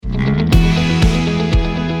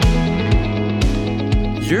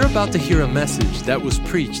You're about to hear a message that was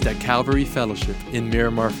preached at Calvary Fellowship in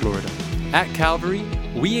Miramar, Florida. At Calvary,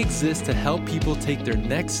 we exist to help people take their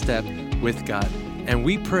next step with God, and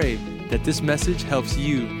we pray that this message helps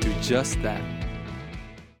you do just that.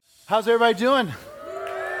 How's everybody doing?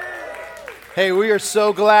 Hey, we are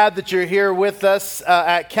so glad that you're here with us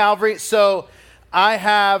at Calvary. So I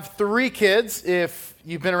have 3 kids. If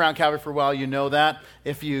you've been around Calvary for a while, you know that.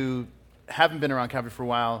 If you haven't been around Calvary for a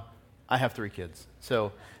while, I have 3 kids.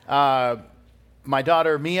 So my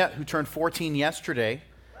daughter Mia, who turned 14 yesterday.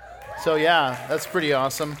 So yeah, that's pretty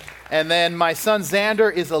awesome. And then my son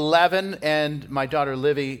Xander is 11, and my daughter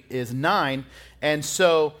Livy is 9. And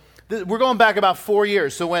so we're going back about 4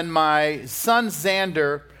 years. So when my son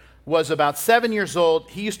Xander was about 7 years old,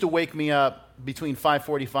 he used to wake me up between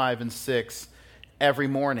 5:45 and 6 every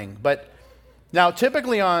morning. But now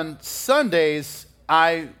typically on Sundays,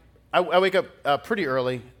 I wake up pretty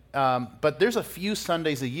early. But there's a few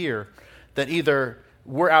Sundays a year that either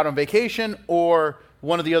we're out on vacation or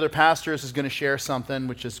one of the other pastors is going to share something,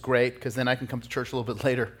 which is great because then I can come to church a little bit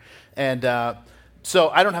later. And so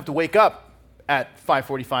I don't have to wake up at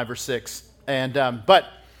 5:45 or 6. But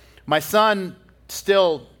my son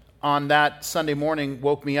still on that Sunday morning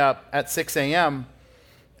woke me up at 6 a.m.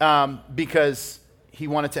 Because he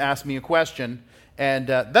wanted to ask me a question. And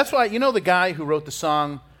that's why, you know the guy who wrote the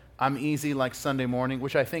song, I'm Easy Like Sunday Morning,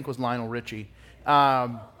 which I think was Lionel Richie.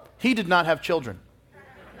 He did not have children.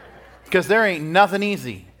 Because there ain't nothing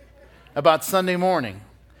easy about Sunday morning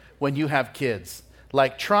when you have kids.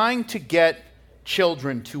 Like trying to get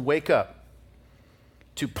children to wake up,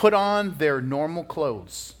 to put on their normal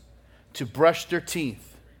clothes, to brush their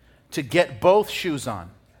teeth, to get both shoes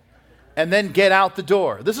on, and then get out the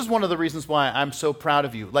door. This is one of the reasons why I'm so proud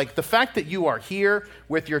of you. Like the fact that you are here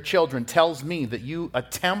with your children tells me that you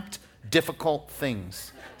attempt difficult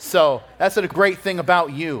things. So that's a great thing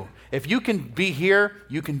about you. If you can be here,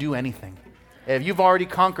 you can do anything. If you've already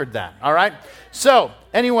conquered that, all right? So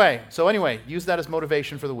anyway, use that as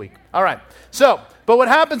motivation for the week. All right. But what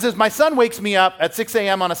happens is my son wakes me up at 6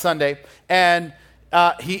 a.m. on a Sunday, and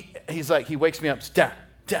he wakes me up, Dad,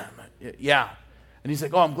 yeah. And he's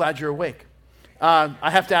like, oh, I'm glad you're awake.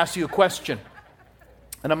 I have to ask you a question.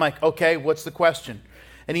 And I'm like, okay, what's the question?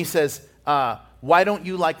 And he says, why don't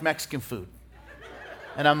you like Mexican food?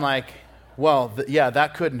 And I'm like, well,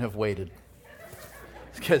 that couldn't have waited.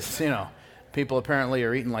 Because, people apparently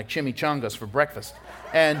are eating like chimichangas for breakfast.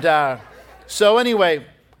 And so anyway,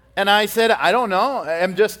 and I said, I don't know.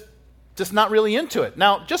 I'm just not really into it.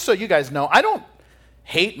 Now, just so you guys know, I don't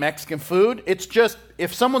hate Mexican food. It's just,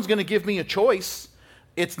 if someone's going to give me a choice,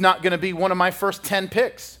 it's not going to be one of my first 10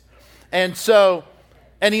 picks. And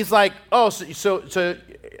he's like, oh, so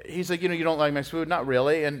he's like, you don't like Mexican food? Not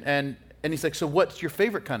really. And he's like, so what's your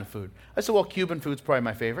favorite kind of food? I said, well, Cuban food's probably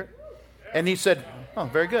my favorite. And he said, oh,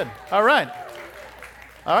 very good. All right,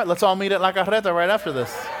 let's all meet at La Carreta right after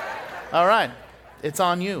this. All right, it's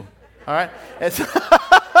on you. All right.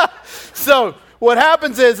 So what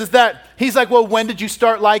happens is that he's like, well, when did you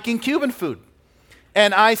start liking Cuban food?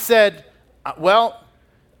 And I said, well,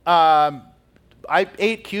 I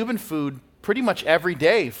ate Cuban food pretty much every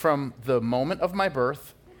day from the moment of my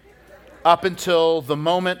birth up until the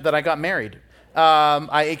moment that I got married.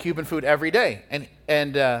 I ate Cuban food every day.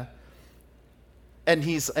 And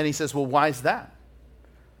he says, well, why is that?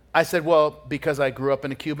 I said, well, because I grew up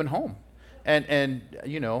in a Cuban home. And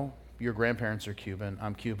your grandparents are Cuban,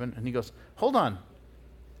 I'm Cuban. And he goes, hold on,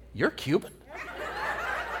 you're Cuban?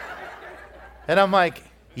 And I'm like,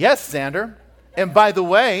 yes, Xander. And by the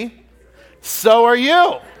way, so are you.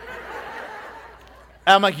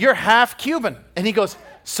 And I'm like, you're half Cuban. And he goes,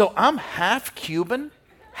 so I'm half Cuban,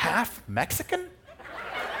 half Mexican?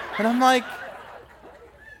 And I'm like,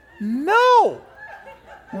 no.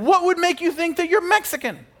 What would make you think that you're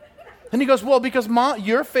Mexican? And he goes, well, because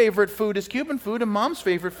your favorite food is Cuban food and Mom's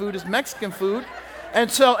favorite food is Mexican food. And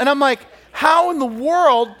I'm like, how in the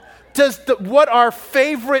world does what our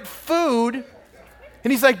favorite food?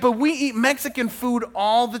 And he's like, but we eat Mexican food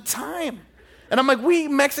all the time. And I'm like, we eat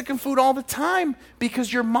Mexican food all the time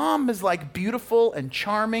because your mom is like beautiful and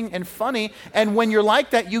charming and funny. And when you're like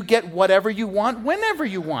that, you get whatever you want, whenever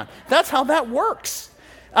you want. That's how that works.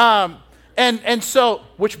 And so,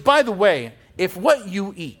 which by the way, if what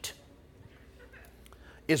you eat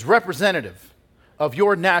is representative of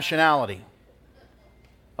your nationality,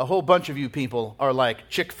 a whole bunch of you people are like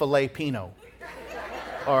Chick-fil-A Pinot.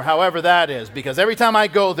 Or however that is, because every time I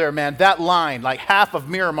go there, man, that line, like half of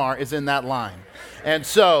Miramar is in that line. And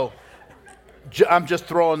so I'm just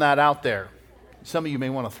throwing that out there. Some of you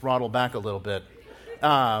may want to throttle back a little bit.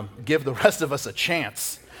 Give the rest of us a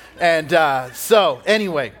chance. And so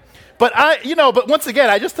anyway, but once again,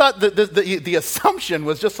 I just thought the assumption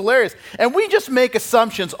was just hilarious. And we just make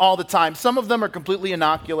assumptions all the time. Some of them are completely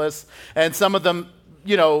innocuous, and some of them,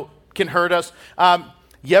 can hurt us.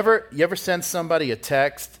 You ever send somebody a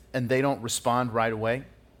text and they don't respond right away?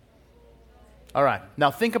 All right.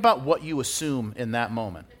 Now think about what you assume in that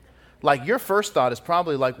moment. Like, your first thought is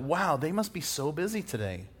probably like, wow, they must be so busy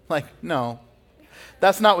today. Like, no,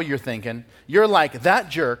 that's not what you're thinking. You're like, that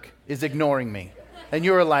jerk is ignoring me. And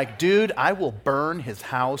you're like, dude, I will burn his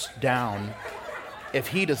house down if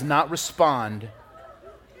he does not respond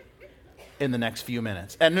in the next few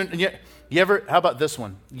minutes. And you ever, how about this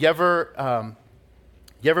one? You ever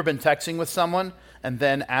been texting with someone and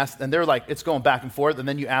then and they're like, it's going back and forth, and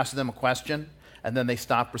then you ask them a question and then they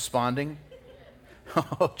stop responding?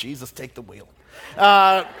 Oh, Jesus, take the wheel.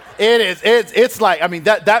 It's like,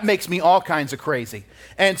 that makes me all kinds of crazy.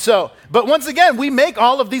 And so, but once again, we make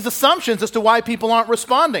all of these assumptions as to why people aren't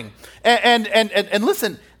responding. And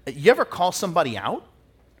listen, you ever call somebody out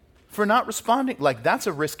for not responding? Like, that's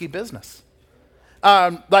a risky business.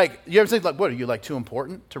 Like, you ever think, like, what, are you, like, too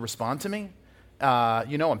important to respond to me? I'm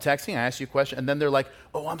texting, I ask you a question, and then they're like,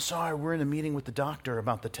 oh, I'm sorry, we're in a meeting with the doctor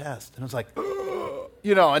about the test. And I was like,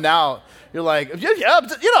 and now you're like, yeah,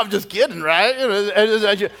 I'm just kidding,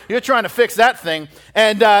 right? You're trying to fix that thing.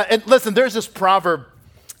 And listen, there's this proverb,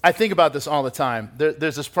 I think about this all the time.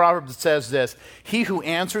 There's this proverb that says this: he who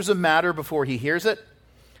answers a matter before he hears it,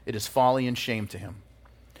 it is folly and shame to him.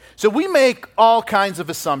 So we make all kinds of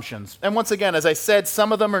assumptions. And once again, as I said,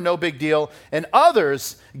 some of them are no big deal, and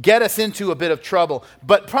others get us into a bit of trouble.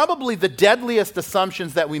 But probably the deadliest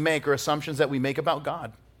assumptions that we make are assumptions that we make about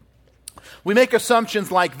God. We make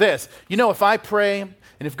assumptions like this: if I pray, and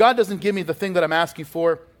if God doesn't give me the thing that I'm asking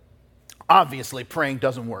for, obviously praying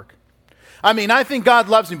doesn't work. I think God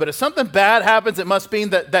loves me, but if something bad happens, it must mean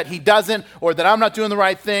that he doesn't, or that I'm not doing the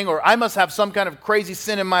right thing, or I must have some kind of crazy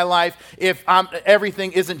sin in my life if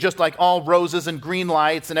everything isn't just like all roses and green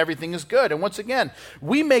lights and everything is good. And once again,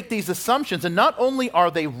 we make these assumptions, and not only are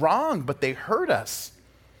they wrong, but they hurt us.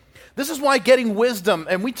 This is why getting wisdom,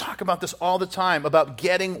 and we talk about this all the time, about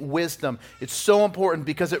getting wisdom. It's so important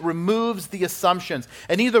because it removes the assumptions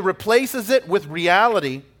and either replaces it with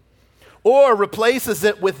reality or replaces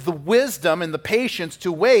it with the wisdom and the patience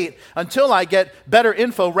to wait until I get better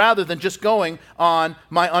info rather than just going on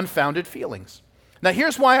my unfounded feelings. Now,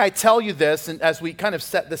 here's why I tell you this, and as we kind of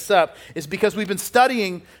set this up, is because we've been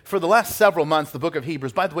studying for the last several months the book of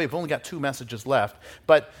Hebrews. By the way, we've only got 2 messages left,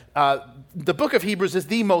 but the book of Hebrews is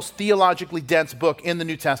the most theologically dense book in the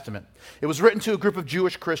New Testament. It was written to a group of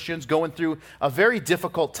Jewish Christians going through a very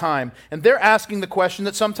difficult time, and they're asking the question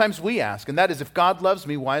that sometimes we ask, and that is, if God loves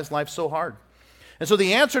me, why is life so hard? And so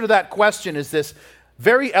the answer to that question is this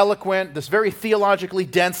very eloquent, this very theologically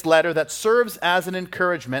dense letter that serves as an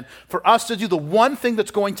encouragement for us to do the one thing that's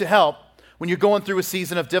going to help when you're going through a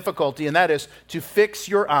season of difficulty, and that is to fix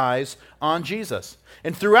your eyes on Jesus.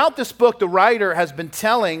 And throughout this book, the writer has been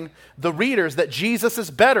telling the readers that Jesus is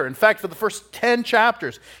better. In fact, for the first 10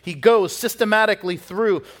 chapters, he goes systematically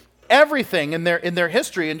through everything in their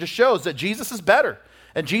history and just shows that Jesus is better.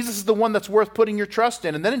 And Jesus is the one that's worth putting your trust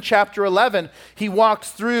in. And then in chapter 11, he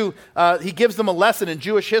walks through, he gives them a lesson in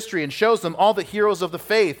Jewish history and shows them all the heroes of the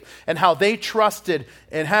faith and how they trusted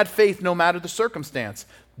and had faith no matter the circumstance.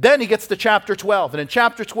 Then he gets to chapter 12. And in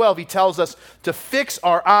chapter 12, he tells us to fix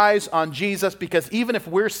our eyes on Jesus, because even if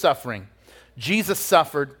we're suffering, Jesus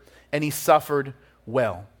suffered, and he suffered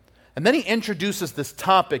well. And then he introduces this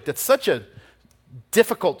topic that's such a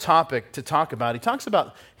difficult topic to talk about.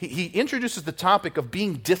 He introduces the topic of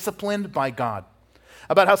being disciplined by God,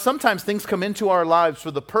 about how sometimes things come into our lives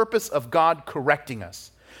for the purpose of God correcting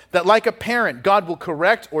us. That like a parent, God will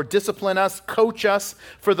correct or discipline us, coach us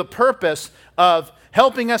for the purpose of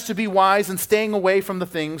helping us to be wise and staying away from the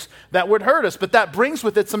things that would hurt us. But that brings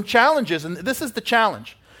with it some challenges, and this is the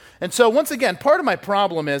challenge. And so once again, part of my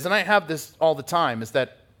problem is, and I have this all the time, is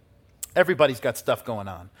that everybody's got stuff going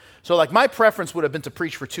on. So like my preference would have been to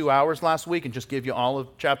preach for 2 hours last week and just give you all of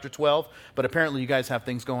chapter 12, but apparently you guys have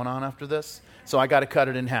things going on after this, so I got to cut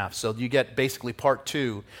it in half. So you get basically part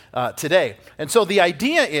 2 today. And so the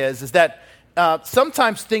idea is that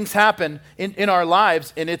sometimes things happen in our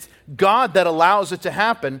lives, and it's God that allows it to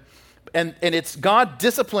happen. And it's God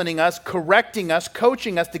disciplining us, correcting us,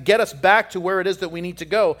 coaching us to get us back to where it is that we need to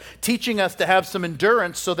go, teaching us to have some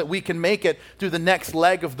endurance so that we can make it through the next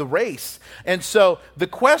leg of the race. And so the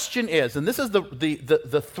question is, and this is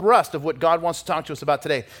the thrust of what God wants to talk to us about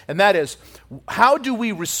today, and that is, how do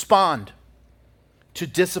we respond to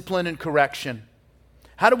discipline and correction?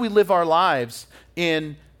 How do we live our lives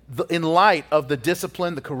in in light of the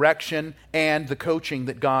discipline, the correction, and the coaching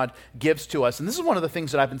that God gives to us. And this is one of the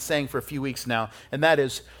things that I've been saying for a few weeks now, and that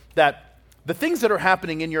is that the things that are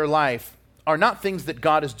happening in your life are not things that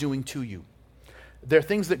God is doing to you. They're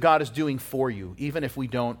things that God is doing for you, even if we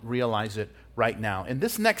don't realize it right now. And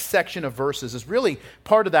this next section of verses is really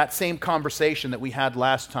part of that same conversation that we had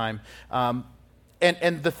last time.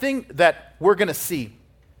 And the thing that we're going to see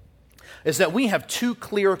is that we have two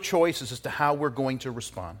clear choices as to how we're going to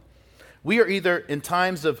respond. We are either, in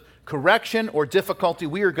times of correction or difficulty,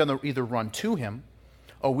 we are going to either run to him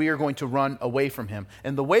or we are going to run away from him.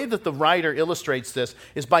 And the way that the writer illustrates this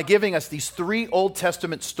is by giving us these three Old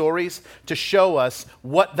Testament stories to show us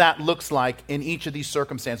what that looks like in each of these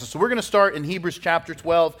circumstances. So we're going to start in Hebrews chapter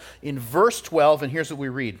 12, in verse 12, and here's what we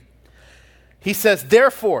read. He says,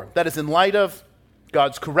 therefore, that is in light of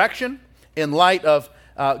God's correction, in light of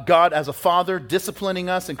God as a father disciplining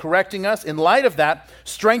us and correcting us, in light of that,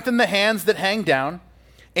 strengthen the hands that hang down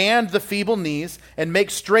and the feeble knees, and make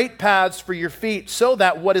straight paths for your feet, so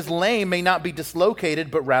that what is lame may not be dislocated,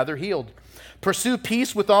 but rather healed. Pursue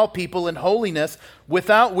peace with all people and holiness,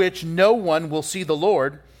 without which no one will see the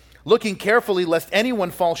Lord, looking carefully lest anyone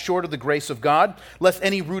fall short of the grace of God, lest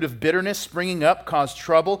any root of bitterness springing up cause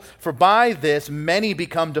trouble. For by this many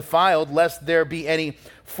become defiled, lest there be any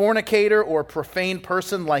fornicator or profane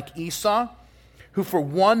person like Esau, who for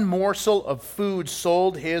one morsel of food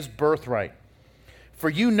sold his birthright. For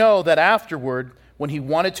you know that afterward, when he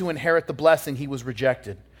wanted to inherit the blessing, he was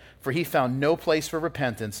rejected. For he found no place for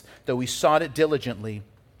repentance, though he sought it diligently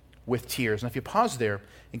with tears. And if you pause there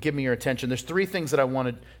and give me your attention, there's three things that I want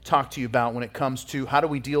to talk to you about when it comes to how do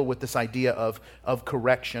we deal with this idea of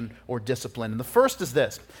correction or discipline. And the first is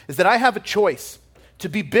this, is that I have a choice to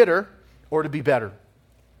be bitter or to be better.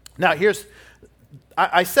 Now,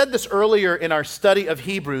 I said this earlier in our study of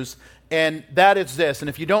Hebrews, and that is this. And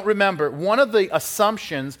if you don't remember, one of the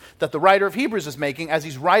assumptions that the writer of Hebrews is making as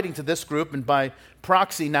he's writing to this group, and by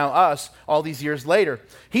proxy now us, all these years later,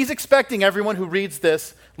 he's expecting everyone who reads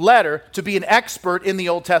this letter to be an expert in the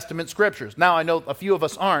Old Testament scriptures. Now, I know a few of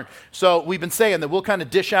us aren't, so we've been saying that we'll kind of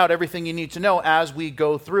dish out everything you need to know as we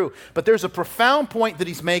go through. But there's a profound point that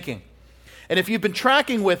he's making. And if you've been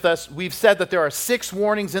tracking with us, we've said that there are 6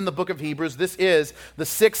 warnings in the book of Hebrews. This is the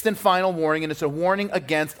 6th and final warning, and it's a warning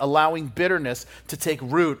against allowing bitterness to take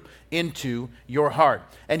root into your heart.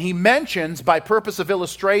 And he mentions, by purpose of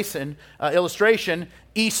illustration,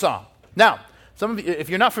 Esau. Now, some of you, if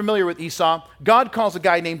you're not familiar with Esau, God calls a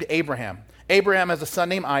guy named Abraham. Abraham has a son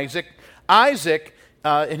named Isaac. Isaac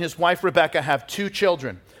and his wife Rebekah have 2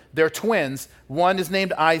 children. They're twins. One is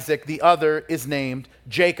named Isaac. The other is named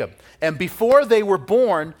Jacob. And before they were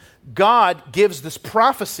born, God gives this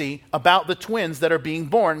prophecy about the twins that are being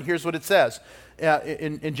born. Here's what it says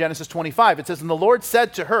in Genesis 25. It says, and the Lord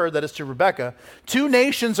said to her, that is to Rebekah, 2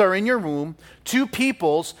 nations are in your womb, 2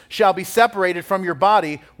 peoples shall be separated from your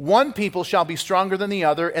body. One people shall be stronger than the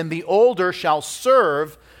other, and the older shall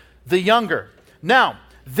serve the younger. Now,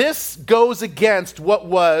 this goes against what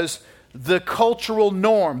was the cultural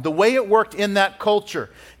norm. The way it worked in that culture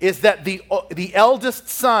is that the eldest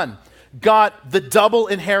son got the double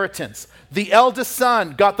inheritance. The eldest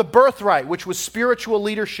son got the birthright, which was spiritual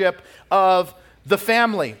leadership of the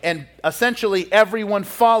family. And essentially everyone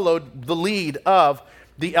followed the lead of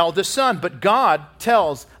the eldest son. But God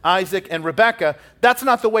tells Isaac and Rebekah, that's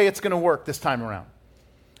not the way it's going to work this time around.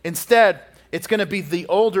 Instead, it's going to be the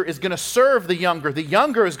older is going to serve the younger. The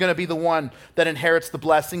younger is going to be the one that inherits the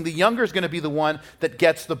blessing. The younger is going to be the one that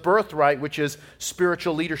gets the birthright, which is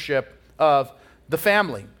spiritual leadership of the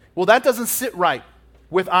family. Well, that doesn't sit right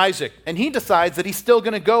with Isaac, and he decides that he's still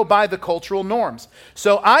going to go by the cultural norms.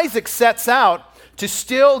 So Isaac sets out to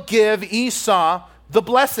still give Esau the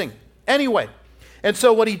blessing anyway. And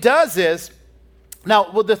so what he does is,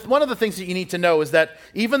 now, one of the things that you need to know is that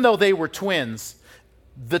even though they were twins,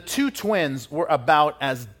 the 2 twins were about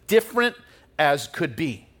as different as could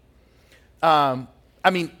be. Down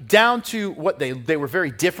to what they were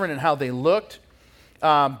very different in how they looked.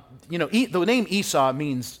 The name Esau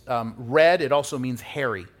means red. It also means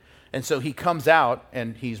hairy. And so he comes out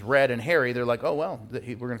and he's red and hairy. They're like, oh, well, we're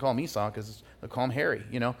going to call him Esau because they'll call him hairy,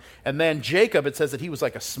 And then Jacob, it says that he was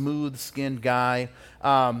like a smooth-skinned guy.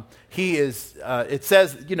 It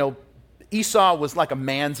says, Esau was like a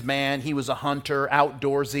man's man. He was a hunter,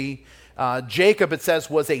 outdoorsy. Jacob, it says,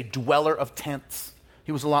 was a dweller of tents.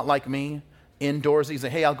 He was a lot like me, indoorsy. He's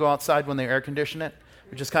like, hey, I'll go outside when they air condition it,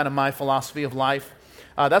 which is kind of my philosophy of life.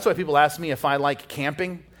 That's why people ask me if I like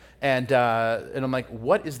camping. And I'm like,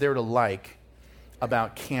 what is there to like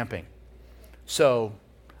about camping? So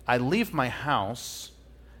I leave my house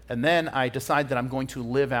And then I decide that I'm going to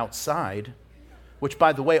live outside, which,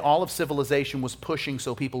 by the way, all of civilization was pushing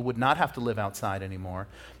so people would not have to live outside anymore,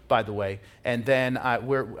 by the way. And then I'm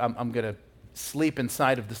going to sleep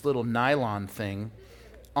inside of this little nylon thing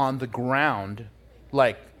on the ground.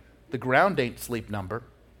 Like, the ground ain't sleep number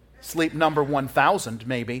 1,000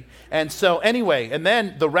 maybe. And so anyway, and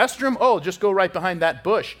then the restroom, just go right behind that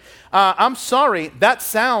bush. I'm sorry, that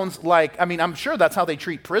sounds like, I'm sure that's how they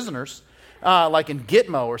treat prisoners, like in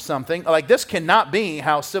Gitmo or something. Like, this cannot be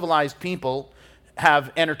how civilized people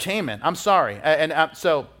have entertainment. I'm sorry.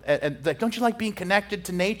 And like, don't you like being connected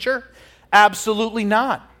to nature? Absolutely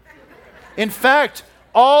not. In fact,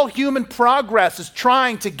 all human progress is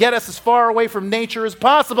trying to get us as far away from nature as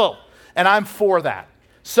possible. And I'm for that.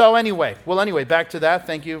 So anyway, back to that.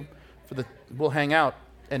 Thank you we'll hang out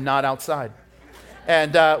and not outside.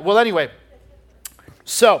 And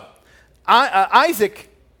so Isaac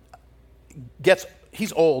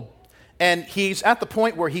he's old, and he's at the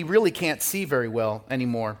point where he really can't see very well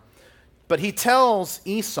anymore. But he tells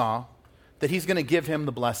Esau that he's going to give him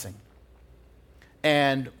the blessing.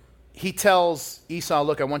 And he tells Esau,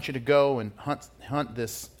 look, I want you to go and hunt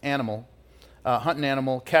this animal, hunt an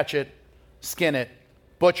animal, catch it, skin it,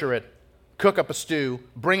 butcher it, cook up a stew,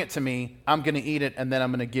 bring it to me, I'm going to eat it, and then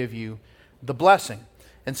I'm going to give you the blessing.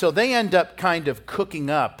 And so they end up kind of cooking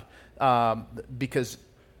up because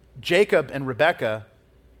Jacob and Rebekah,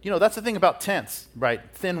 that's the thing about tents, right?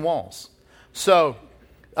 Thin walls. So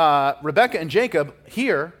Rebekah and Jacob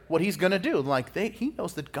hear what he's going to do. Like, he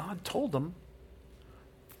knows that God told them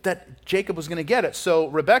that Jacob was going to get it. So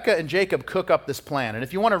Rebekah and Jacob cook up this plan. And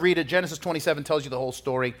if you want to read it, Genesis 27 tells you the whole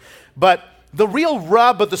story. But the real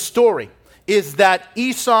rub of the story is that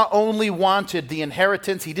Esau only wanted the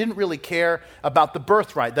inheritance. He didn't really care about the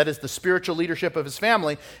birthright. That is the spiritual leadership of his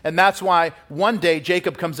family. And that's why one day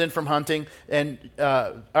Jacob comes in from hunting, and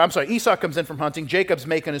Esau comes in from hunting. Jacob's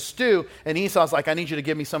making a stew, and Esau's like, I need you to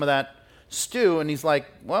give me some of that stew. And he's like,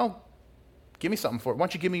 well, give me something for it. Why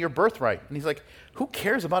don't you give me your birthright? And he's like, who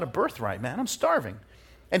cares about a birthright, man? I'm starving.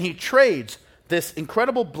 And he trades this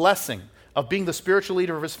incredible blessing of being the spiritual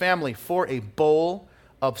leader of his family for a bowl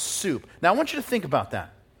of soup. Now, I want you to think about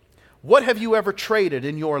that. What have you ever traded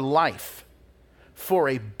in your life for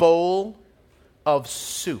a bowl of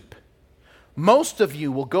soup? Most of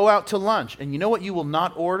you will go out to lunch, and you know what you will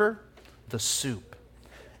not order? The soup.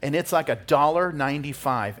 And it's like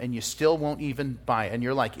 $1.95, and you still won't even buy it. And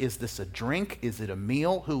you're like, is this a drink? Is it a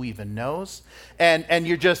meal? Who even knows? And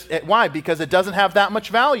you're just, why? Because it doesn't have that much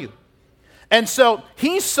value. And so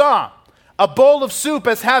he saw a bowl of soup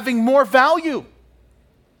as having more value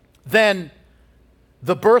than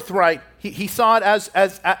the birthright. He saw it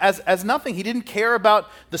as nothing. He didn't care about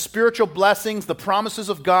the spiritual blessings, the promises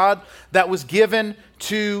of God that was given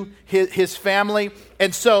to his family.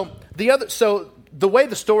 And so the way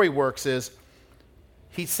the story works is,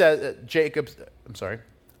 Isaac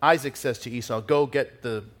says to Esau, go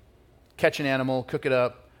catch an animal, cook it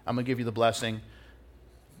up, I'm going to give you the blessing.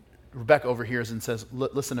 Rebekah overhears and says,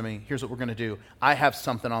 listen to me, here's what we're going to do. I have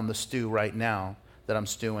something on the stew right now that I'm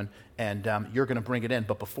stewing, and you're going to bring it in.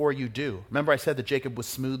 But before you do, remember I said that Jacob was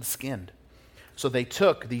smooth-skinned. So they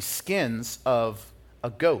took these skins of a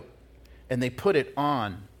goat, and they put it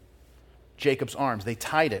on Jacob's arms. They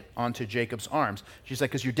tied it onto Jacob's arms. She's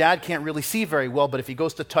like, because your dad can't really see very well, but if he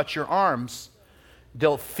goes to touch your arms,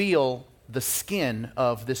 they'll feel the skin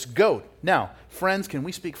of this goat. Now, friends, can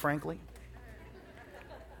we speak frankly?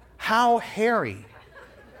 How hairy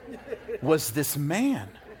was this man?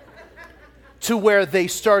 To where they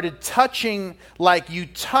started touching like you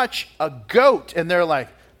touch a goat, and they're like,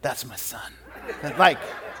 that's my son. Like,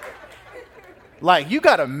 you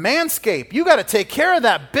got to manscape. You got to take care of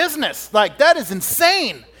that business. Like, that is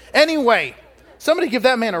insane. Anyway, somebody give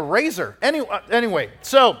that man a razor. Anyway,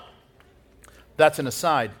 so that's an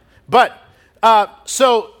aside. But,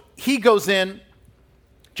 so he goes in,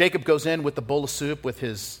 Jacob goes in with the bowl of soup with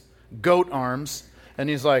his goat arms, and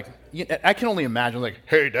he's like, I can only imagine, like,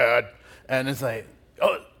 hey, Dad. And it's like,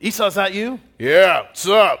 oh, Esau, is that you? Yeah, what's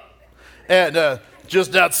up? And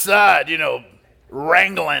just outside,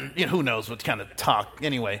 wrangling, who knows what kind of talk.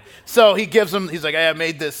 Anyway, so he gives him, he's like, I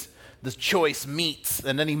made this choice meats,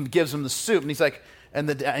 and then he gives him the soup, and he's like, and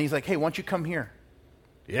he's like, hey, why don't you come here?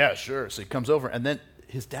 Yeah, sure. So he comes over, and then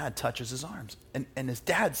his dad touches his arms, and his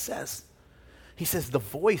dad says, the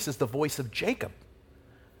voice is the voice of Jacob,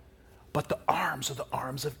 but the arms are the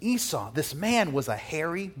arms of Esau. This man was a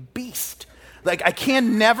hairy beast. Like, I've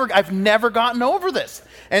never gotten over this.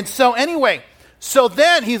 And so anyway, so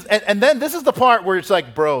then and then this is the part where it's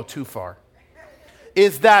like, bro, too far.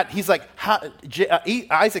 Is that he's like,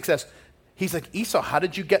 Isaac says, he's like, Esau, how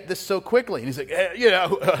did you get this so quickly? And he's like,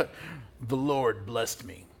 the Lord blessed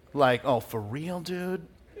me. Like, oh, for real, dude?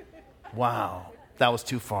 Wow, that was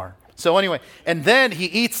too far. So anyway, and then he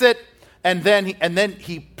eats it, and then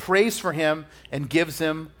he prays for him and gives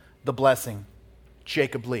him the blessing.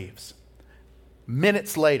 Jacob leaves.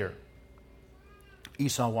 Minutes later,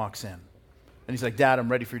 Esau walks in. And he's like, Dad, I'm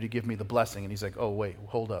ready for you to give me the blessing. And he's like, oh, wait,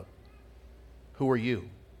 hold up. Who are you?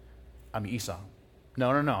 I'm Esau.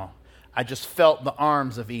 No. I just felt the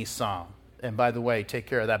arms of Esau. And by the way, take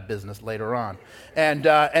care of that business later on.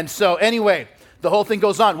 And so anyway, the whole thing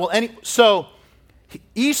goes on. So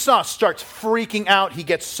Esau starts freaking out. He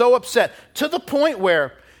gets so upset to the point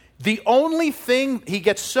where the only thing, he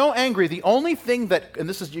gets so angry, the only thing that, and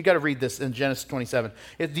this is, you got to read this in Genesis 27,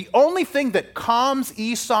 the only thing that calms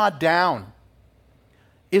Esau down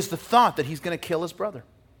is the thought that he's going to kill his brother.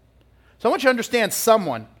 So I want you to understand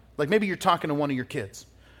someone, like maybe you're talking to one of your kids,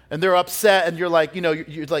 and they're upset, and you're like,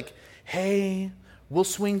 you're like, hey, we'll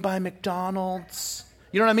swing by McDonald's.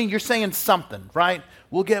 You know what I mean? You're saying something, right?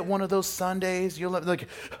 We'll get one of those sundaes. You're like,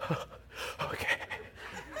 okay.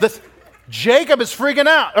 Jacob is freaking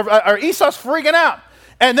out, or Esau's freaking out.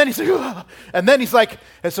 And then he's like, oh. And then he's like,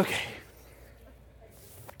 it's okay.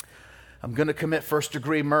 I'm going to commit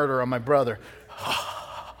first-degree murder on my brother.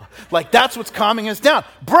 Like, that's what's calming us down.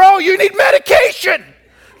 Bro, you need medication.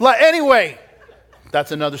 Like, anyway,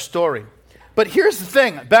 that's another story. But here's the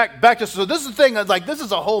thing. Back to, so this is the thing, like, this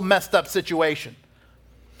is a whole messed up situation.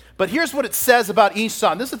 But here's what it says about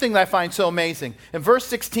Esau. And this is the thing that I find so amazing. In verse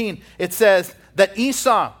 16, it says that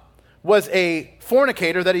Esau was a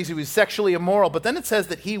fornicator, that is, he was sexually immoral. But then it says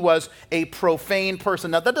that he was a profane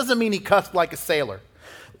person. Now, that doesn't mean he cussed like a sailor.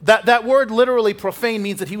 That word literally profane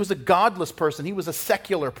means that he was a godless person. He was a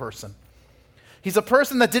secular person. He's a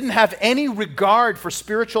person that didn't have any regard for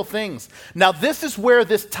spiritual things. Now, this is where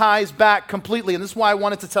this ties back completely, and this is why I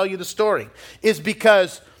wanted to tell you the story, is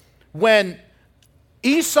because when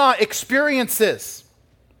Esau experiences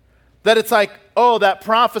that it's like, oh, that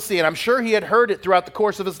prophecy, and I'm sure he had heard it throughout the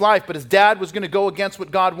course of his life, but his dad was going to go against what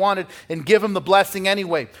God wanted and give him the blessing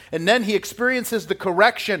anyway. And then he experiences the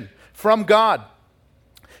correction from God.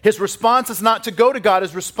 His response is not to go to God.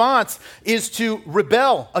 His response is to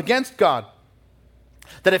rebel against God.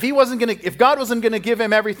 That if God wasn't going to give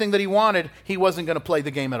him everything that he wanted, he wasn't going to play the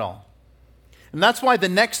game at all. And that's why the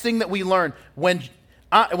next thing that we learn, when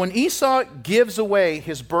Esau gives away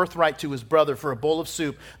his birthright to his brother for a bowl of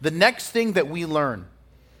soup, the next thing that we learn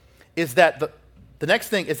is that the next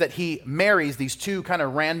thing is that he marries these two kind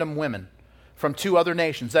of random women from two other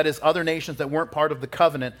nations. That is, other nations that weren't part of the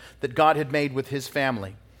covenant that God had made with his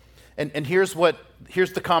family. And here's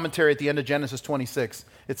the commentary at the end of Genesis 26.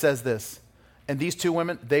 It says this, and these two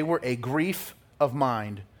women, they were a grief of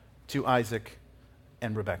mind to Isaac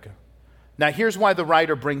and Rebekah. Now here's why the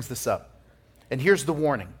writer brings this up. And here's the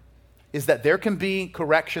warning, is that there can be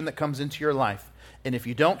correction that comes into your life. And if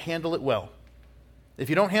you don't handle it well, if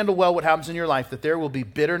you don't handle well what happens in your life, that there will be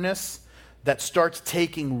bitterness that starts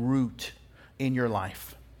taking root in your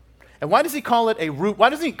life. And why does he call it a root? Why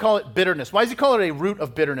doesn't he call it bitterness? Why does he call it a root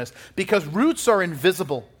of bitterness? Because roots are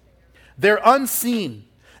invisible. They're unseen.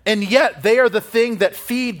 And yet they are the thing that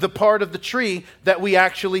feed the part of the tree that we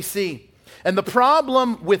actually see. And the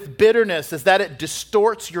problem with bitterness is that it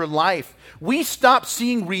distorts your life. We stop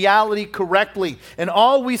seeing reality correctly, and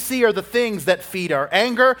all we see are the things that feed our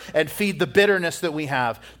anger and feed the bitterness that we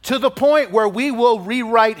have, to the point where we will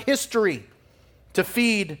rewrite history to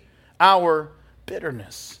feed our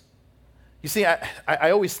bitterness. You see, I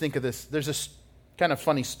always think of this. There's this kind of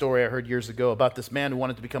funny story I heard years ago about this man who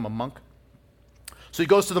wanted to become a monk. So he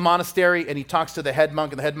goes to the monastery and he talks to the head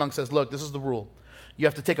monk, and the head monk says, look, this is the rule. You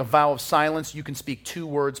have to take a vow of silence. You can speak 2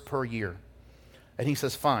 words per year. And he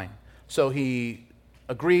says, fine. So he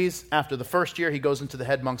agrees. After the first year, he goes into the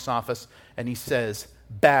head monk's office and he says,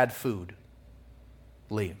 bad food.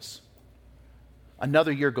 Leaves.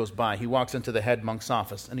 Another year goes by. He walks into the head monk's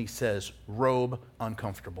office and he says, robe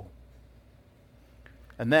uncomfortable.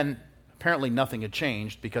 And then apparently nothing had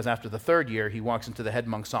changed, because after the 3rd year, he walks into the head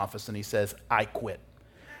monk's office and he says, I quit.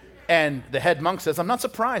 And the head monk says, I'm not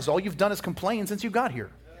surprised. All you've done is complain since you got here.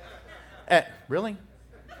 Really?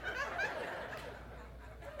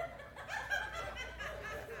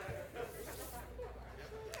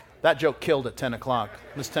 That joke killed at 10 o'clock.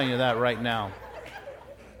 I'm just telling you that right now.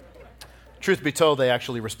 Truth be told, they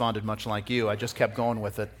actually responded much like you. I just kept going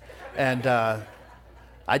with it. And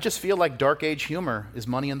I just feel like dark age humor is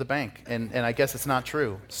money in the bank. And I guess it's not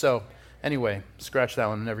true. So anyway, scratch that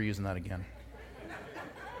one. I'm never using that again.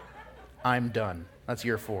 I'm done. That's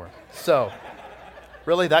year 4. So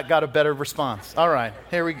Really? That got a better response. All right,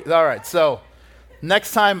 here we go. All right, so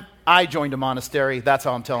next time I joined a monastery, that's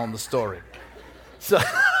how I'm telling the story. So,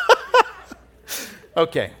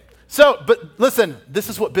 okay. So, but listen, this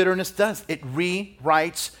is what bitterness does. It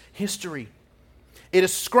rewrites history. It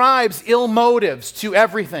ascribes ill motives to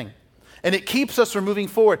everything. And it keeps us from moving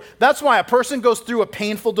forward. That's why a person goes through a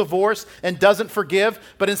painful divorce and doesn't forgive.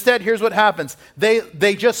 But instead, here's what happens.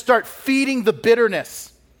 They just start feeding the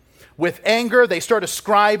bitterness. With anger, they start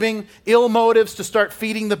ascribing ill motives to start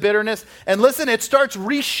feeding the bitterness. And listen, it starts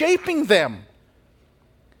reshaping them.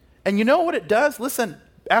 And you know what it does? Listen,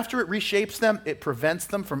 after it reshapes them, it prevents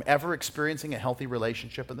them from ever experiencing a healthy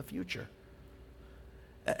relationship in the future.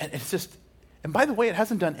 And it's just, and by the way, it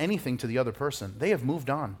hasn't done anything to the other person. They have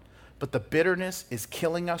moved on. But the bitterness is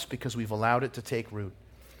killing us because we've allowed it to take root.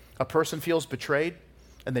 A person feels betrayed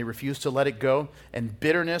and they refuse to let it go, and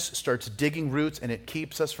bitterness starts digging roots, and it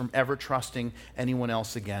keeps us from ever trusting anyone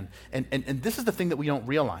else again. And this is the thing that we don't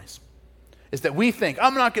realize, is that we think,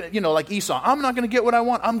 I'm not going to, like Esau, I'm not going to get what I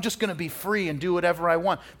want. I'm just going to be free and do whatever I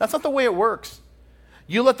want. That's not the way it works.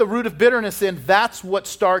 You let the root of bitterness in, that's what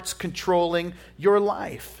starts controlling your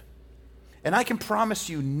life. And I can promise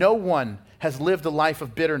you, no one has lived a life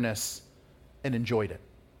of bitterness and enjoyed it.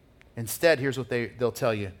 Instead, here's what they'll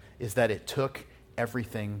tell you, is that it took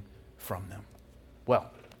everything from them.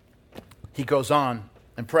 Well, he goes on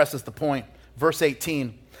and presses the point. Verse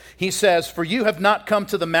 18, he says, "For you have not come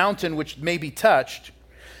to the mountain which may be touched,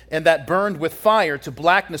 and that burned with fire, to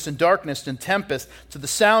blackness and darkness and tempest, to the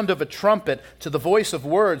sound of a trumpet, to the voice of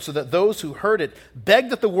words, so that those who heard it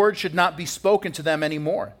begged that the word should not be spoken to them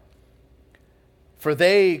anymore. For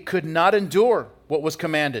they could not endure what was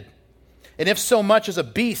commanded. And if so much as a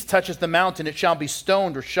beast touches the mountain, it shall be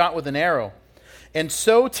stoned or shot with an arrow. And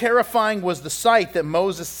so terrifying was the sight that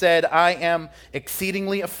Moses said, I am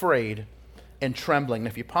exceedingly afraid and trembling." And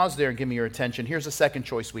if you pause there and give me your attention, here's the second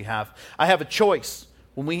choice we have. I have a choice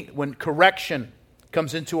when correction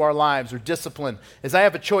comes into our lives or discipline, is I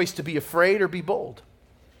have a choice to be afraid or be bold.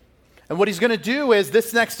 And what he's going to do is,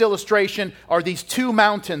 this next illustration are these two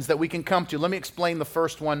mountains that we can come to. Let me explain the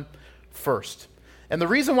first one first. And the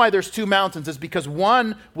reason why there's two mountains is because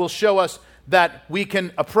one will show us that we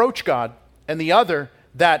can approach God, and the other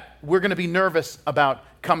that we're going to be nervous about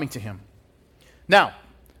coming to him. Now,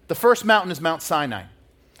 the first mountain is Mount Sinai.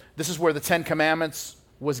 This is where the Ten Commandments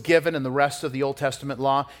was given and the rest of the Old Testament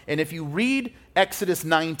law. And if you read Exodus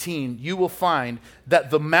 19, you will find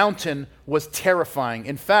that the mountain was terrifying.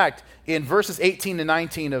 In fact, in verses 18 and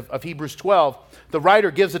 19 of Hebrews 12, the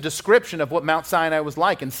writer gives a description of what Mount Sinai was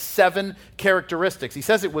like in 7 characteristics. He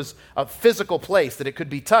says it was a physical place, that it could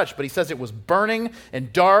be touched, but he says it was burning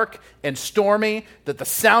and dark and stormy, that the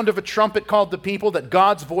sound of a trumpet called the people, that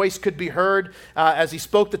God's voice could be heard as he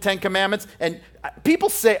spoke the Ten Commandments. And people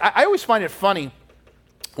say, I always find it funny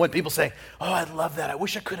when people say, oh, I love that. I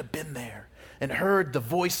wish I could have been there and heard the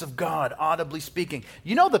voice of God audibly speaking.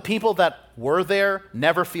 You know, the people that were there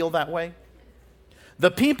never feel that way. The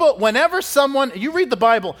people, whenever someone, you read the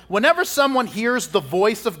Bible, whenever someone hears the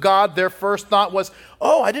voice of God, their first thought was,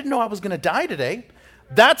 oh, I didn't know I was going to die today.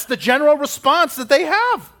 That's the general response that they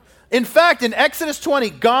have. In fact, in Exodus 20,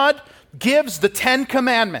 God gives the 10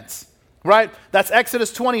 commandments, right? That's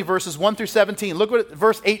Exodus 20, verses 1 through 17. Look what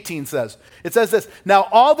verse 18 says. It says this, "Now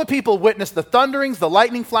all the people witnessed the thunderings, the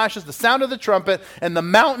lightning flashes, the sound of the trumpet, and the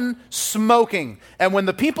mountain smoking. And when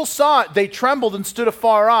the people saw it, they trembled and stood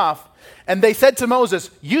afar off. And they said to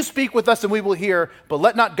Moses, you speak with us and we will hear, but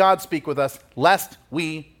let not God speak with us, lest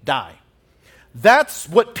we die." That's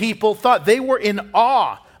what people thought. They were in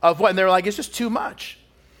awe of what, and they're like, it's just too much.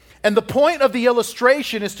 And the point of the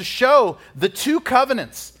illustration is to show the two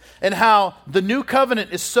covenants and how the new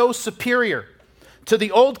covenant is so superior to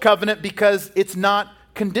the old covenant because it's not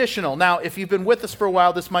conditional. Now, if you've been with us for a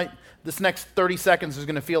while, this next 30 seconds is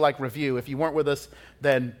going to feel like review. If you weren't with us,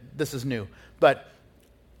 then this is new. But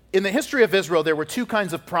in the history of Israel, there were two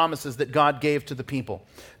kinds of promises that God gave to the people.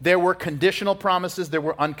 There were conditional promises, there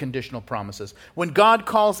were unconditional promises. When God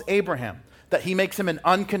calls Abraham, that he makes him an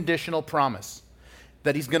unconditional promise,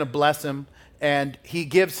 that he's going to bless him, and he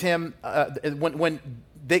gives him, when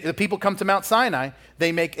the people come to Mount Sinai,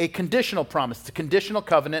 they make a conditional promise. It's a conditional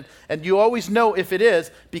covenant, and you always know if it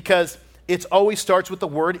is because it always starts with the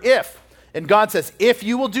word if. And God says, if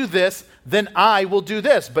you will do this, then I will do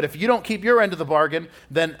this. But if you don't keep your end of the bargain,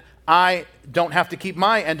 then I don't have to keep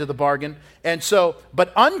my end of the bargain. And so,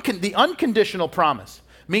 but the unconditional promise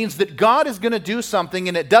means that God is going to do something,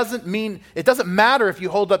 and it doesn't matter if you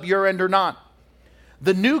hold up your end or not.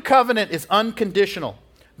 The new covenant is unconditional.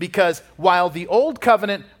 because while the old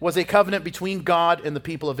covenant was a covenant between God and the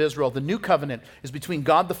people of Israel, the new covenant is between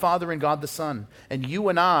God the Father and God the Son. And you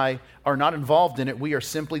and I are not involved in it. We are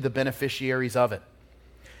simply the beneficiaries of it.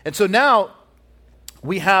 And so now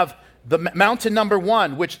we have the mountain number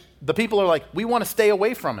one, which the people are like, we want to stay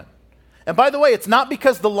away from it. And by the way, it's not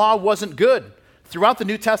because the law wasn't good. Throughout the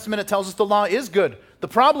New Testament, it tells us the law is good. The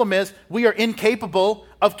problem is we are incapable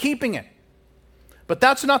of keeping it. But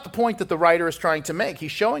that's not the point that the writer is trying to make.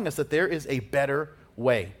 He's showing us that there is a better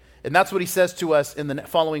way. And that's what he says to us in the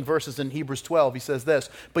following verses in Hebrews 12. He says this,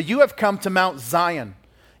 "But you have come to Mount Zion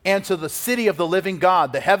and to the city of the living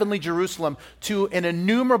God, the heavenly Jerusalem, to an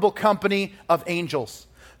innumerable company of angels,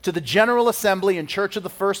 to the general assembly and church of the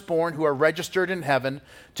firstborn who are registered in heaven,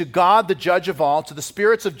 to God the judge of all, to the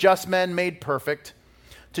spirits of just men made perfect,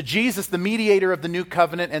 to Jesus, the mediator of the new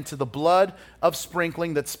covenant, and to the blood of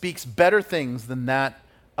sprinkling that speaks better things than that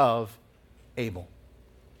of Abel."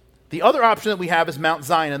 The other option that we have is Mount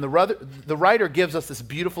Zion, and the writer gives us this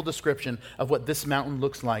beautiful description of what this mountain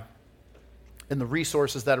looks like and the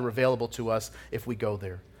resources that are available to us if we go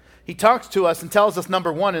there. He talks to us and tells us,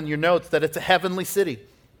 number one, in your notes, that it's a heavenly city.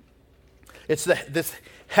 It's this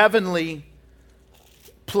heavenly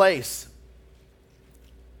place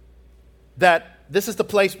that this is the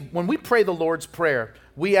place, when we pray the Lord's Prayer,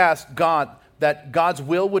 we ask God that God's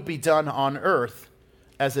will would be done on earth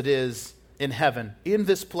as it is in heaven. In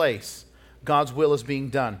this place, God's will is being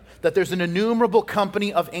done. That there's an innumerable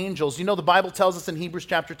company of angels. You know, the Bible tells us in Hebrews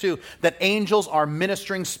chapter 2 that angels are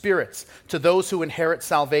ministering spirits to those who inherit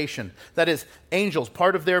salvation. That is, angels,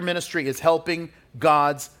 part of their ministry is helping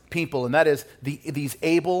God's people. And that is these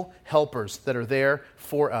able helpers that are there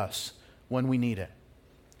for us when we need it.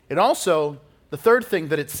 It also, the third thing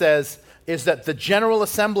that it says is that the general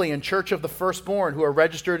assembly and church of the firstborn who are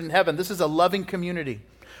registered in heaven, this is a loving community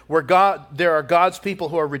where there are God's people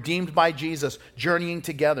who are redeemed by Jesus journeying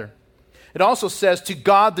together. It also says to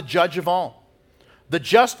God, the judge of all, the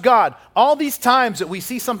just God. All these times that we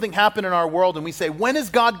see something happen in our world and we say, when is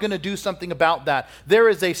God going to do something about that? There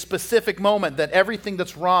is a specific moment that everything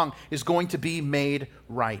that's wrong is going to be made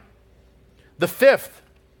right. The fifth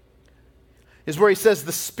is where he says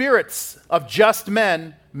the spirits of just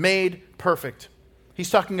men made perfect. He's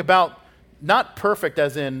talking about not perfect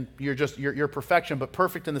as in your perfection, but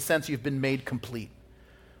perfect in the sense you've been made complete.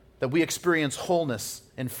 That we experience wholeness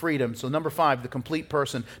and freedom. So number 5, the complete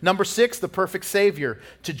person. Number 6, the perfect Savior.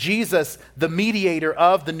 To Jesus, the mediator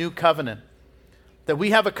of the new covenant. That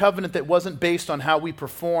we have a covenant that wasn't based on how we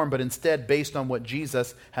perform, but instead based on what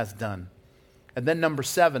Jesus has done. And then number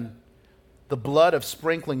 7, the blood of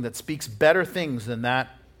sprinkling that speaks better things than that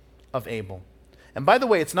of Abel. And by the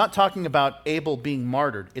way, it's not talking about Abel being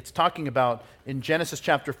martyred. It's talking about in Genesis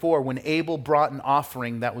chapter 4 when Abel brought an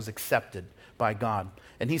offering that was accepted by God.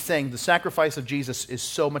 And he's saying the sacrifice of Jesus is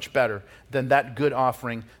so much better than that good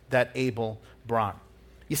offering that Abel brought.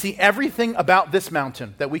 You see, everything about this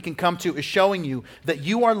mountain that we can come to is showing you that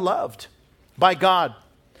you are loved by God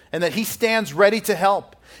and that he stands ready to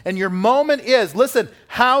help. And your moment is, listen,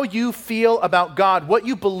 how you feel about God, what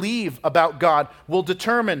you believe about God will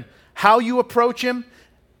determine how you approach him,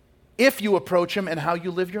 if you approach him, and how you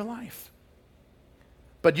live your life.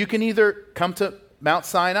 But you can either come to Mount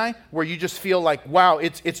Sinai where you just feel like, wow,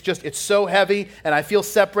 it's so heavy and I feel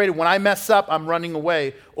separated. When I mess up, I'm running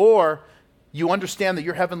away. Or you understand that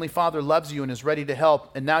your Heavenly Father loves you and is ready to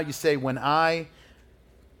help. And now you say, when I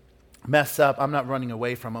mess up, I'm not running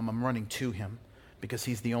away from him, I'm running to him because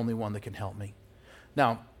he's the only one that can help me.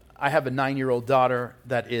 Now, I have a 9-year-old daughter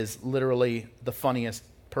that is literally the funniest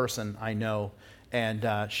person I know,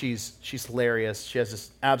 and she's hilarious. She has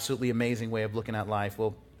this absolutely amazing way of looking at life.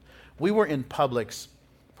 Well, we were in Publix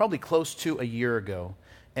probably close to a year ago,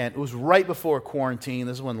 and it was right before quarantine.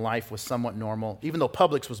 This is when life was somewhat normal, even though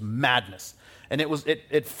Publix was madness, and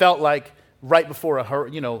it felt like right before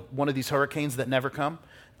one of these hurricanes that never come.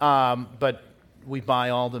 But we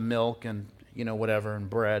buy all the milk and whatever and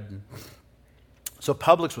bread, and so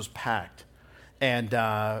Publix was packed. And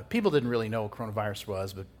people didn't really know what coronavirus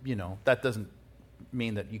was, but, that doesn't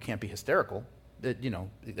mean that you can't be hysterical. You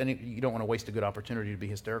don't want to waste a good opportunity to be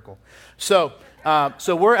hysterical. So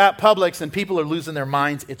we're at Publix, and people are losing their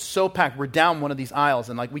minds. It's so packed. We're down one of these aisles,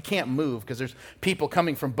 and, we can't move because there's people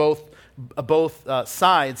coming from both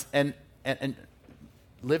sides. And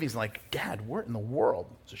Livy's like, Dad, where in the world?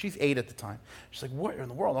 So she's 8 at the time. She's like, where in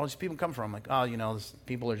the world? All these people come from? I'm like, oh,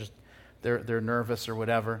 people are just, they're nervous or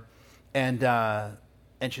whatever. And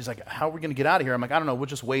she's like, how are we going to get out of here? I'm like, I don't know. We'll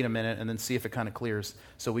just wait a minute and then see if it kind of clears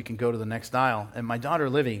so we can go to the next aisle. And my daughter,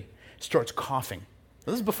 Livy, starts coughing.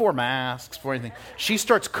 This is before masks, before anything. She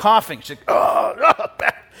starts coughing. She's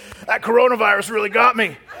like, that coronavirus really got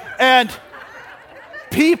me. And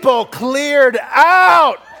people cleared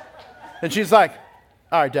out. And she's like,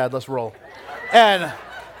 all right, Dad, let's roll. And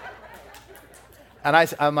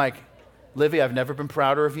I'm like, Livy, I've never been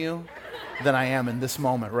prouder of you than I am in this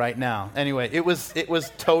moment right now. Anyway, it was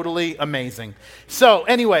totally amazing. So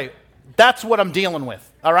anyway, that's what I'm dealing with,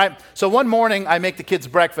 all right? So one morning, I make the kids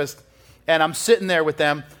breakfast, and I'm sitting there with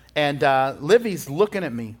them, and Livy's looking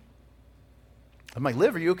at me. I'm like,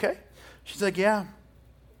 Liv, are you okay? She's like, yeah.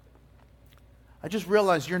 I just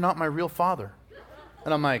realized you're not my real father.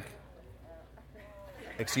 And I'm like,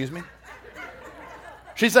 excuse me?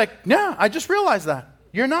 She's like, yeah, I just realized that.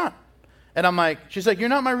 You're not. And I'm like, she's like, you're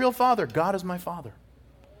not my real father. God is my father.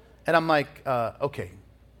 And I'm like, okay,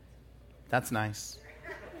 that's nice.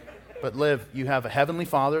 But Liv, you have a heavenly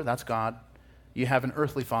father, that's God. You have an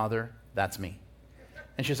earthly father, that's me.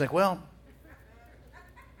 And she's like, well,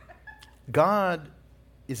 God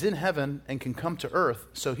is in heaven and can come to earth,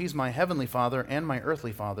 so he's my heavenly father and my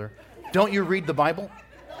earthly father. Don't you read the Bible?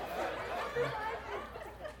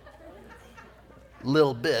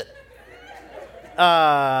 Little bit.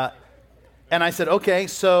 And I said, okay,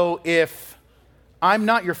 so if I'm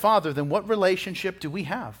not your father, then what relationship do we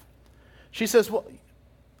have? She says, well,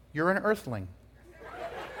 you're an earthling.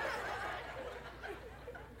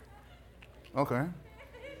 Okay.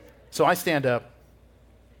 So I stand up,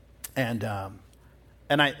 and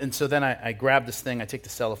so then I grab this thing, I take the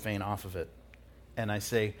cellophane off of it, and I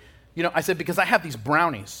say, I said, because I have these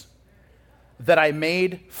brownies that I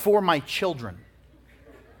made for my children,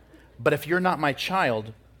 but if you're not my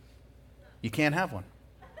child, you can't have one.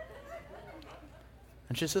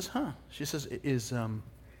 And she says, huh? She says,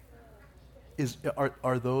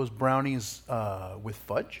 are those brownies with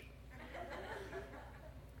fudge?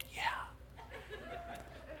 Yeah.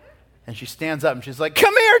 And she stands up and she's like,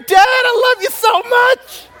 come here, Dad, I love you so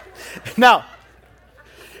much.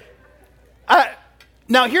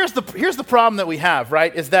 Now here's the problem that we have,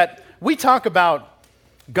 right? Is that we talk about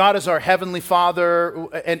God as our heavenly Father,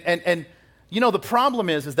 and the problem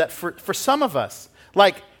is that for some of us,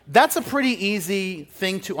 like, that's a pretty easy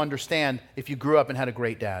thing to understand if you grew up and had a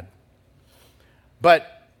great dad.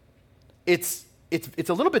 But it's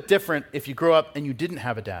a little bit different if you grew up and you didn't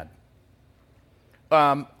have a dad.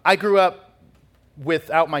 I grew up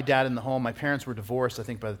without my dad in the home. My parents were divorced, I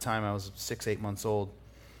think, by the time I was 6-8 months old.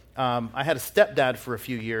 I had a stepdad for a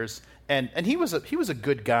few years, and he was a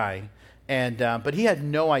good guy, but he had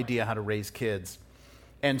no idea how to raise kids.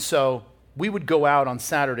 And so we would go out on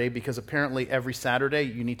Saturday because apparently every Saturday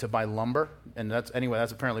you need to buy lumber, and that's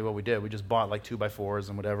apparently what we did. We just bought like 2x4s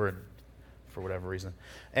and whatever, for whatever reason.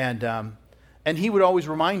 And he would always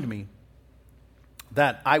remind me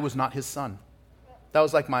that I was not his son. That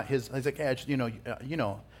was like he's like, hey,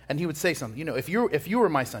 and he would say something, if you were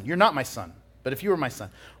my son, you're not my son, but if you were my son,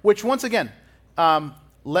 which once again, let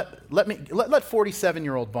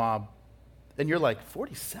 47-year-old Bob. And you're like,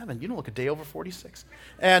 47? You don't look a day over 46.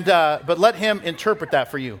 But let him interpret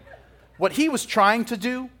that for you. What he was trying to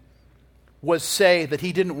do was say that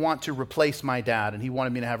he didn't want to replace my dad, and he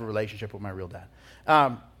wanted me to have a relationship with my real dad.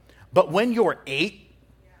 But when you're 8,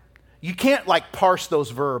 you can't like parse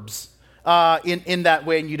those verbs in that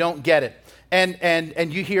way, and you don't get it.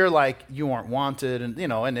 And you hear like, you aren't wanted, and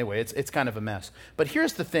anyway, it's kind of a mess. But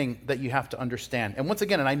here's the thing that you have to understand. And once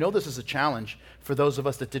again, and I know this is a challenge for those of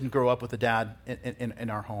us that didn't grow up with a dad in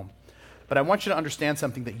our home. But I want you to understand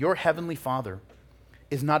something, that your heavenly Father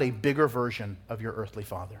is not a bigger version of your earthly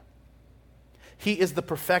father. He is the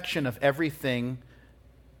perfection of everything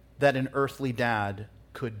that an earthly dad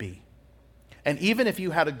could be. And even if you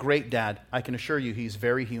had a great dad, I can assure you he's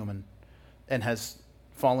very human and has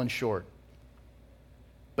fallen short.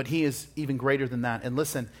 But he is even greater than that. And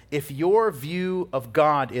listen, if your view of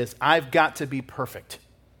God is, I've got to be perfect,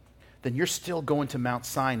 then you're still going to Mount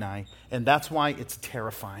Sinai, and that's why it's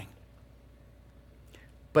terrifying.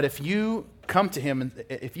 But if you come to him, and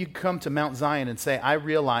if you come to Mount Zion and say, I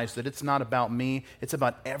realize that it's not about me, it's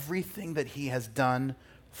about everything that he has done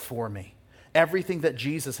for me, everything that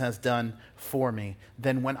Jesus has done for me,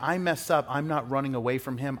 then when I mess up, I'm not running away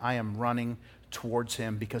from him, I am running towards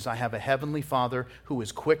him, because I have a heavenly Father who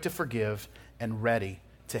is quick to forgive and ready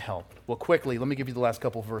to help. Well, quickly, let me give you the last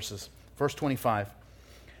couple of verses. Verse 25.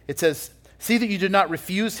 It says, see that you did not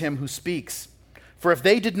refuse him who speaks. For if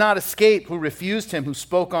they did not escape who refused him who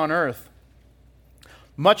spoke on earth,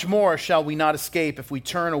 much more shall we not escape if we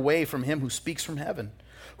turn away from him who speaks from heaven,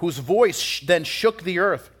 whose voice then shook the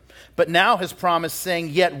earth, but now has promised, saying,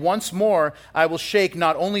 yet once more I will shake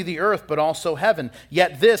not only the earth, but also heaven.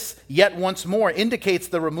 Yet this, yet once more, indicates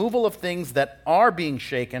the removal of things that are being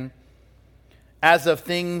shaken, as of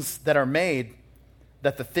things that are made,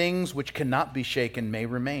 that the things which cannot be shaken may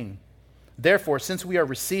remain. Therefore, since we are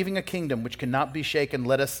receiving a kingdom which cannot be shaken,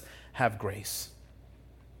 let us have grace,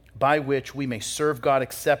 by which we may serve God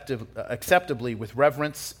acceptably with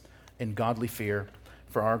reverence and godly fear.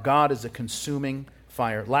 For our God is a consuming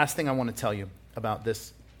fire. Last thing I want to tell you about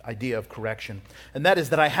this idea of correction, and that is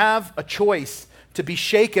that I have a choice to be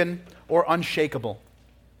shaken or unshakable.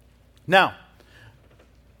 Now,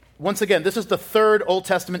 once again, this is the third Old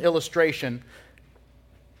Testament illustration,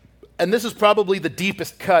 and this is probably the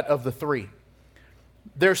deepest cut of the three.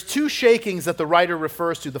 There's two shakings that the writer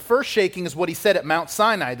refers to. The first shaking is what he said at Mount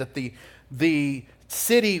Sinai, that the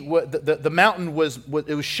city, the mountain was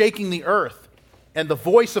shaking the earth, and the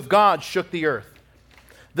voice of God shook the earth.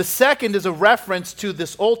 The second is a reference to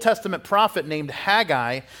this Old Testament prophet named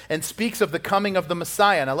Haggai, and speaks of the coming of the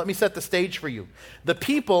Messiah. Now let me set the stage for you. The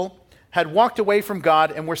people had walked away from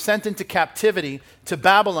God and were sent into captivity to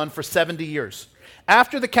Babylon for 70 years.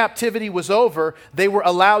 After the captivity was over, they were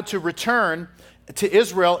allowed to return to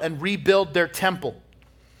Israel and rebuild their temple.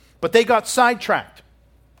 But they got sidetracked,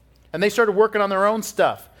 and they started working on their own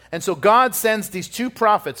stuff. And so God sends these two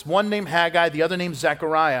prophets, one named Haggai, the other named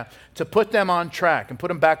Zechariah, to put them on track and put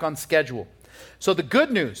them back on schedule. So the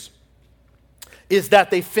good news is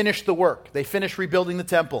that they finished the work. They finished rebuilding the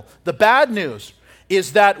temple. The bad news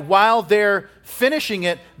is that while they're finishing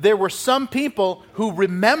it, there were some people who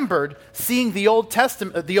remembered seeing the Old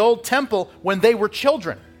temple when they were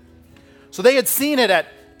children. So they had seen it at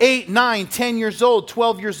 8, 9, 10 years old,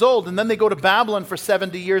 12 years old, and then they go to Babylon for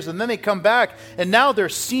 70 years, and then they come back, and now they're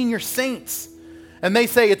senior saints. And they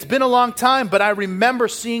say, it's been a long time, but I remember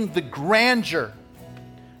seeing the grandeur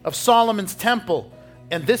of Solomon's temple,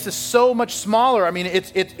 and this is so much smaller. I mean,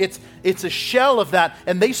 it's a shell of that,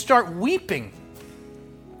 and they start weeping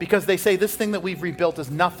because they say, this thing that we've rebuilt is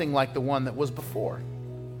nothing like the one that was before.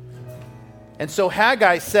 And so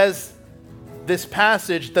Haggai says this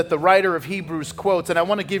passage that the writer of Hebrews quotes, and I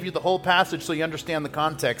want to give you the whole passage so you understand the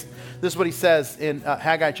context. This is what he says in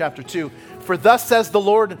Haggai chapter 2. For thus says the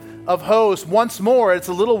Lord of hosts, once more, it's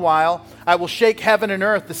a little while, I will shake heaven and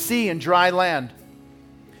earth, the sea and dry land.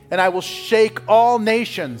 And I will shake all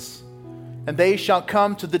nations, and they shall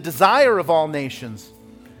come to the desire of all nations,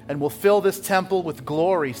 and will fill this temple with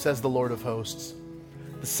glory, says the Lord of hosts.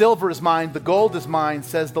 The silver is mine, the gold is mine,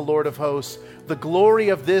 says the Lord of hosts. The glory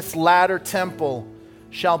of this latter temple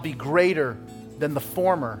shall be greater than the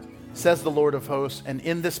former, says the Lord of hosts. And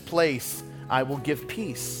in this place I will give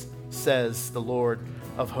peace, says the Lord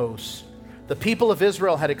of hosts. The people of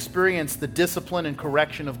Israel had experienced the discipline and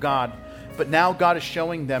correction of God, but now God is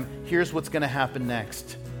showing them, here's what's going to happen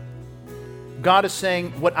next. God is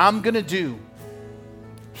saying, what I'm going to do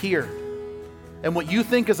here, and what you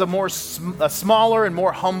think is a smaller and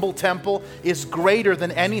more humble temple, is greater than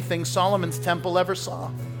anything Solomon's temple ever saw.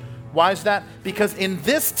 Why is that? Because in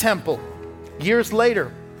this temple, years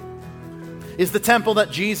later, is the temple that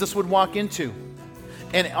Jesus would walk into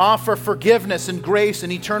and offer forgiveness and grace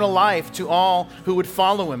and eternal life to all who would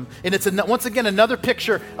follow him. And it's once again another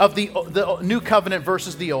picture of the new covenant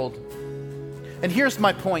versus the old. And here's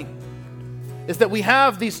my point, is that we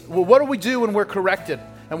have these, well, what do we do when we're corrected?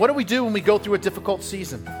 And what do we do when we go through a difficult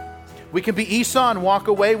season? We can be Esau and walk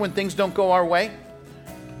away when things don't go our way.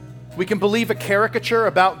 We can believe a caricature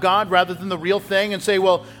about God rather than the real thing and say,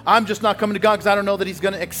 well, I'm just not coming to God because I don't know that he's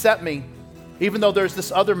going to accept me, even though there's this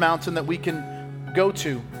other mountain that we can go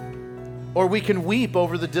to. Or we can weep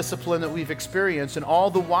over the discipline that we've experienced, and all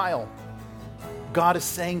the while, God is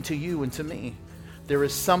saying to you and to me, there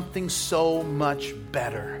is something so much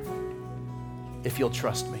better if you'll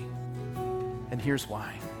trust me. And here's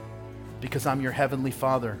why. Because I'm your heavenly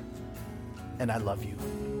Father, and I love you.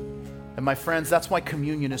 And my friends, that's why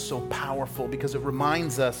communion is so powerful, because it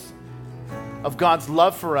reminds us of God's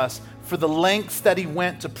love for us, for the lengths that he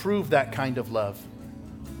went to prove that kind of love.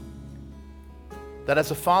 That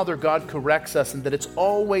as a father, God corrects us, and that it's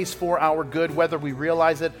always for our good, whether we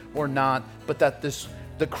realize it or not, but that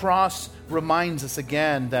the cross reminds us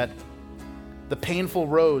again that the painful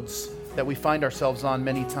roads that we find ourselves on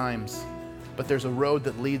many times, but there's a road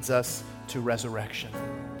that leads us to resurrection.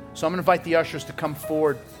 So I'm going to invite the ushers to come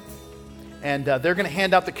forward, and they're going to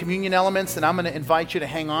hand out the communion elements, and I'm going to invite you to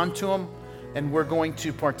hang on to them, and we're going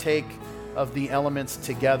to partake of the elements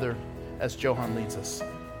together as Johan leads us.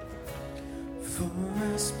 For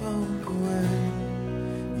I spoke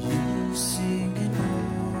when you singing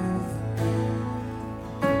over.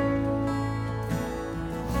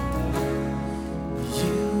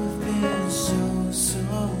 You've been so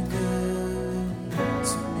good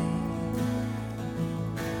to me.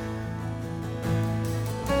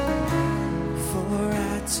 For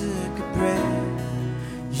took a breath,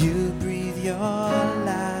 you breathe your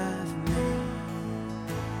life in me.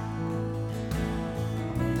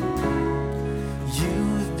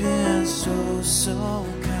 You've been so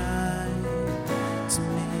kind to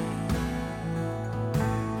me.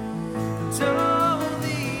 And all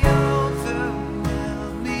the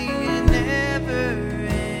overwhelming and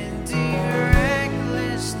never-ending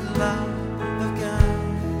reckless love of God.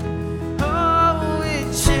 Oh,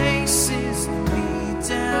 it chases me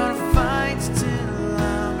down, fights till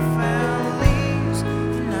I'm found, leaves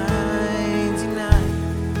the 99.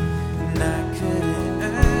 And I couldn't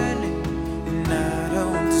earn it, and I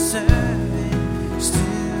don't deserve it.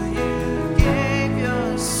 Still, you gave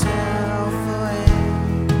yourself away.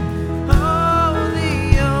 Oh,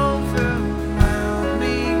 the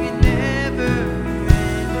overwhelming and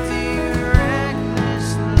never-ending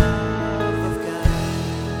reckless love of God.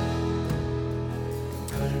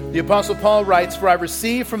 The Apostle Paul writes, "For I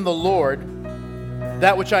received from the Lord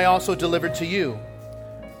that which I also delivered to you,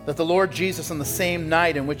 that the Lord Jesus on the same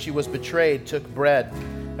night in which he was betrayed took bread.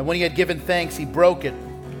 And when he had given thanks, he broke it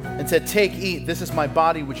and said, 'Take, eat, this is my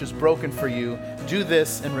body which is broken for you. Do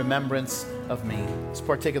this in remembrance of me.'" Let's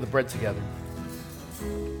partake of the bread together.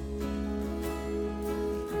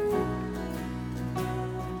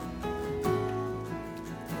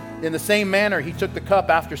 In the same manner, he took the cup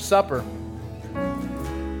after supper,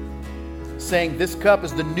 saying, "This cup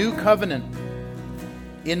is the new covenant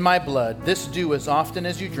in my blood. This do as often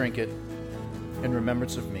as you drink it in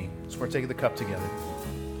remembrance of me." Let's partake of the cup together.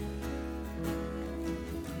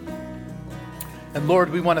 And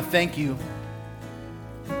Lord, we want to thank you.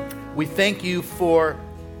 We thank you for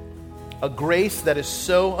a grace that is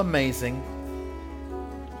so amazing,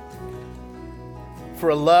 for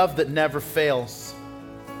a love that never fails,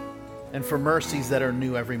 and for mercies that are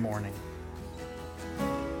new every morning.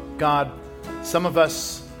 God, some of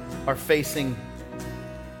us are facing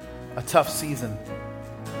a tough season.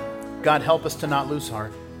 God, help us to not lose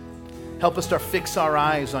heart. Help us to fix our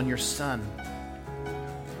eyes on your Son,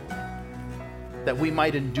 that we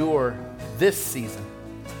might endure this season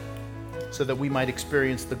so that we might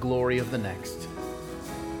experience the glory of the next.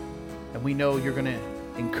 And we know you're going to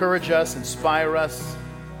encourage us, inspire us,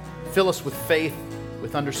 fill us with faith,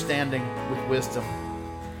 with understanding, with wisdom.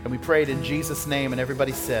 And we pray it in Jesus' name, and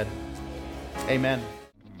everybody said, amen.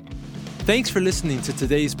 Thanks for listening to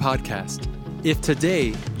today's podcast. If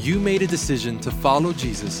today you made a decision to follow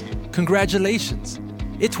Jesus, congratulations.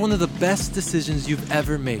 It's one of the best decisions you've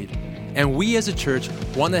ever made. And we as a church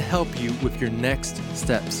want to help you with your next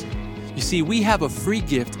steps. You see, we have a free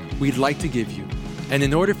gift we'd like to give you. And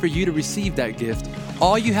in order for you to receive that gift,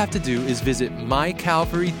 all you have to do is visit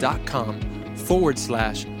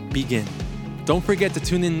mycalvary.com/begin. Don't forget to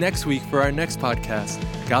tune in next week for our next podcast.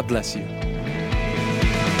 God bless you.